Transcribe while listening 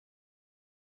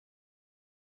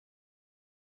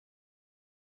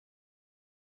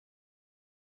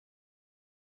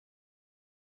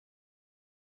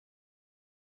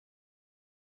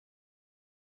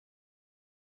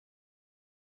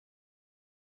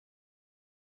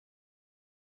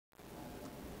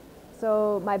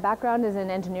So my background is in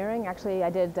engineering. Actually,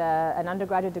 I did an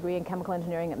undergraduate degree in chemical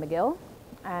engineering at McGill.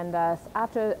 And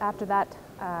after that,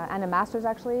 and a master's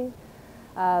actually,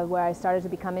 where I started to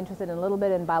become interested in a little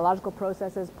bit in biological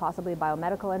processes, possibly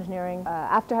biomedical engineering.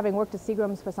 After having worked at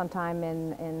Seagram's for some time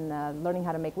in learning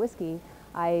how to make whiskey,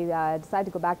 I decided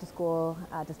to go back to school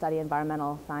to study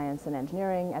environmental science and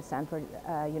engineering at Stanford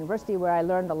University, where I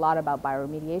learned a lot about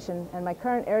bioremediation. And my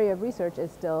current area of research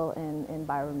is still in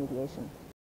bioremediation.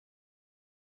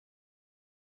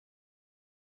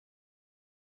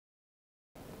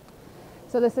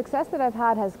 So the success that I've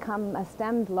had has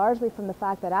stemmed largely from the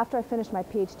fact that after I finished my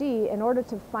PhD, in order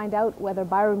to find out whether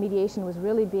bioremediation was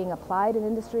really being applied in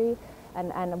industry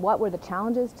and what were the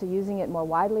challenges to using it more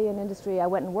widely in industry, I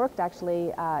went and worked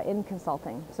actually in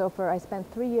consulting. So I spent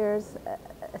 3 years,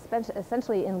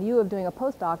 essentially in lieu of doing a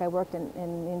postdoc, I worked in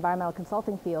the environmental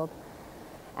consulting field.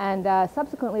 And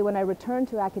subsequently, when I returned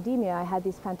to academia, I had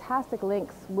these fantastic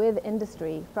links with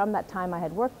industry from that time I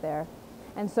had worked there.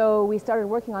 And so we started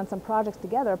working on some projects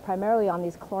together, primarily on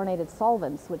these chlorinated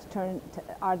solvents, which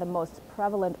are the most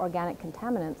prevalent organic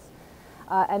contaminants,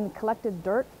 and collected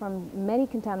dirt from many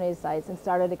contaminated sites and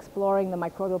started exploring the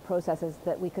microbial processes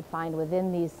that we could find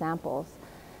within these samples.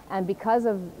 And because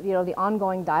of the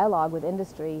ongoing dialogue with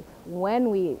industry,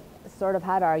 when we sort of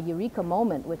had our eureka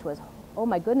moment, which was, oh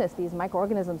my goodness, these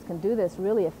microorganisms can do this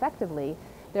really effectively,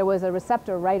 there was a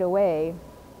receptor right away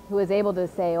who was able to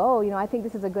say, oh, I think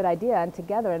this is a good idea, and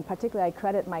together, and particularly I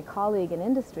credit my colleague in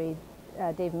industry,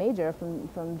 Dave Major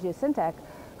from Geosyntec,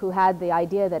 who had the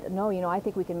idea that, no, I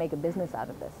think we can make a business out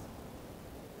of this.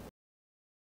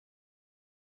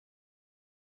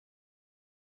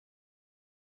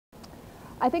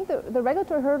 I think the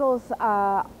regulatory hurdles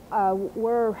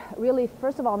were really,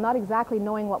 first of all, not exactly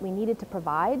knowing what we needed to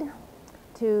provide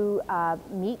to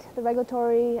meet the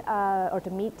regulatory, or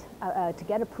to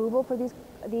get approval for these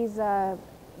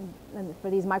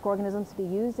microorganisms to be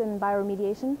used in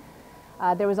bioremediation.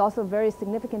 There was also very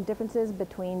significant differences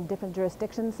between different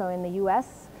jurisdictions. So in the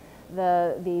U.S.,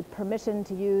 the permission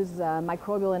to use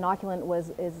microbial inoculant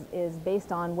is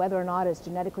based on whether or not it's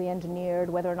genetically engineered,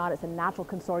 whether or not it's a natural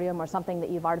consortium or something that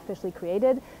you've artificially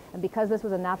created. And because this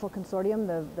was a natural consortium,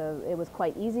 it was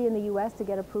quite easy in the U.S. to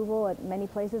get approval at many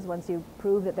places once you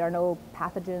prove that there are no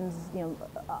pathogens,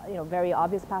 very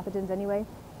obvious pathogens anyway.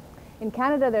 In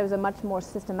Canada, there was a much more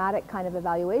systematic kind of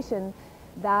evaluation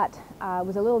that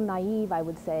was a little naive, I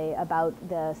would say, about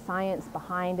the science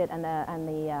behind it and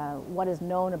what is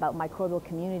known about microbial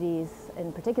communities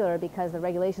in particular, because the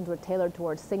regulations were tailored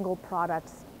towards single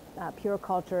products, pure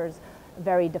cultures,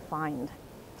 very defined.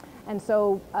 And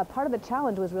so part of the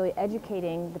challenge was really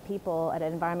educating the people at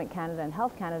Environment Canada and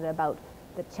Health Canada about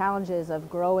the challenges of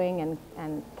growing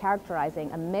and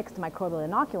characterizing a mixed microbial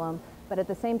inoculum, but at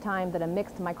the same time that a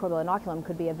mixed microbial inoculum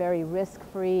could be a very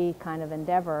risk-free kind of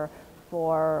endeavor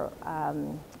for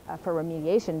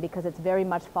remediation, because it's very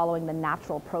much following the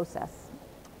natural process.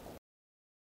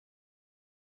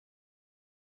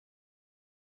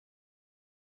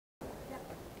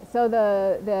 So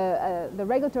the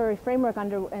regulatory framework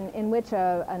in which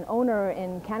an owner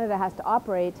in Canada has to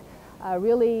operate,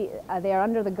 really they are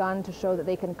under the gun to show that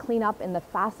they can clean up in the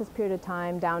fastest period of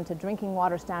time down to drinking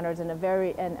water standards in a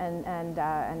very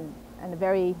a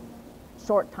very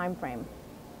short time frame,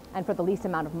 and for the least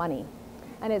amount of money.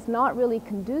 And it's not really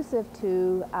conducive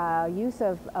to use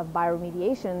of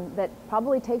bioremediation that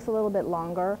probably takes a little bit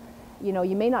longer.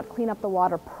 You may not clean up the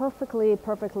water perfectly, or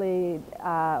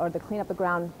clean up the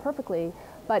ground perfectly,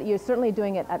 but you're certainly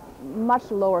doing it at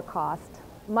much lower cost,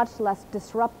 much less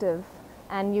disruptive,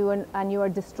 and you are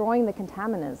destroying the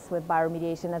contaminants with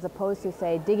bioremediation, as opposed to,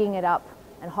 say, digging it up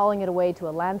and hauling it away to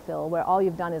a landfill where all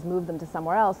you've done is move them to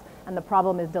somewhere else and the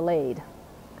problem is delayed.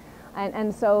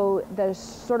 And so the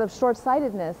sort of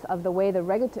short-sightedness of the way the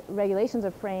regulations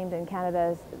are framed in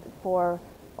Canada for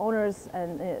owners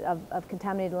of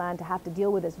contaminated land to have to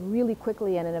deal with this really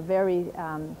quickly and in a very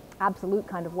absolute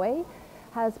kind of way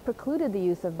has precluded the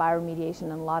use of bioremediation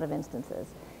in a lot of instances.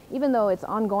 Even though it's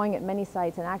ongoing at many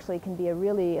sites and actually can be a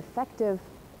really effective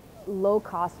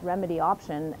low-cost remedy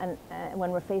option, and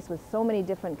when we're faced with so many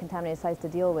different contaminated sites to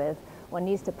deal with, one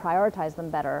needs to prioritize them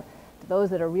better.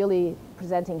 Those that are really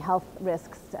presenting health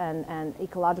risks and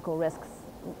ecological risks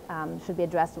should be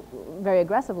addressed very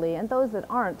aggressively, and those that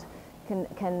aren't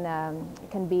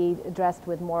can be addressed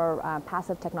with more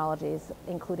passive technologies,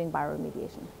 including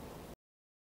bioremediation.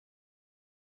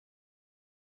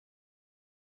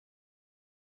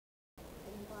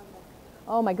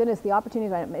 Oh my goodness, the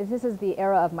opportunities. This is the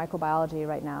era of microbiology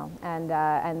right now,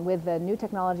 and with the new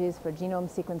technologies for genome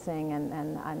sequencing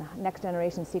and next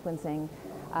generation sequencing,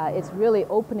 It's really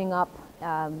opening up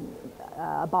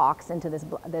a box into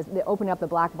opening up the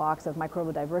black box of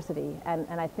microbial diversity,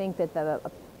 and I think that the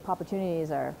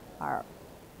opportunities are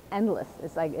endless.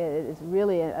 It's like it's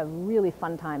really a really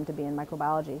fun time to be in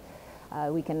microbiology.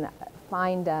 We can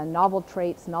find novel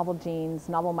traits, novel genes,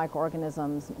 novel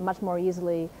microorganisms much more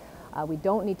easily. We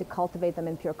don't need to cultivate them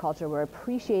in pure culture. We're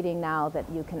appreciating now that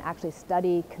you can actually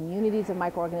study communities of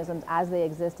microorganisms as they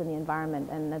exist in the environment,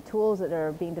 and the tools that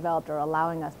are being developed are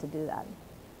allowing us to do that.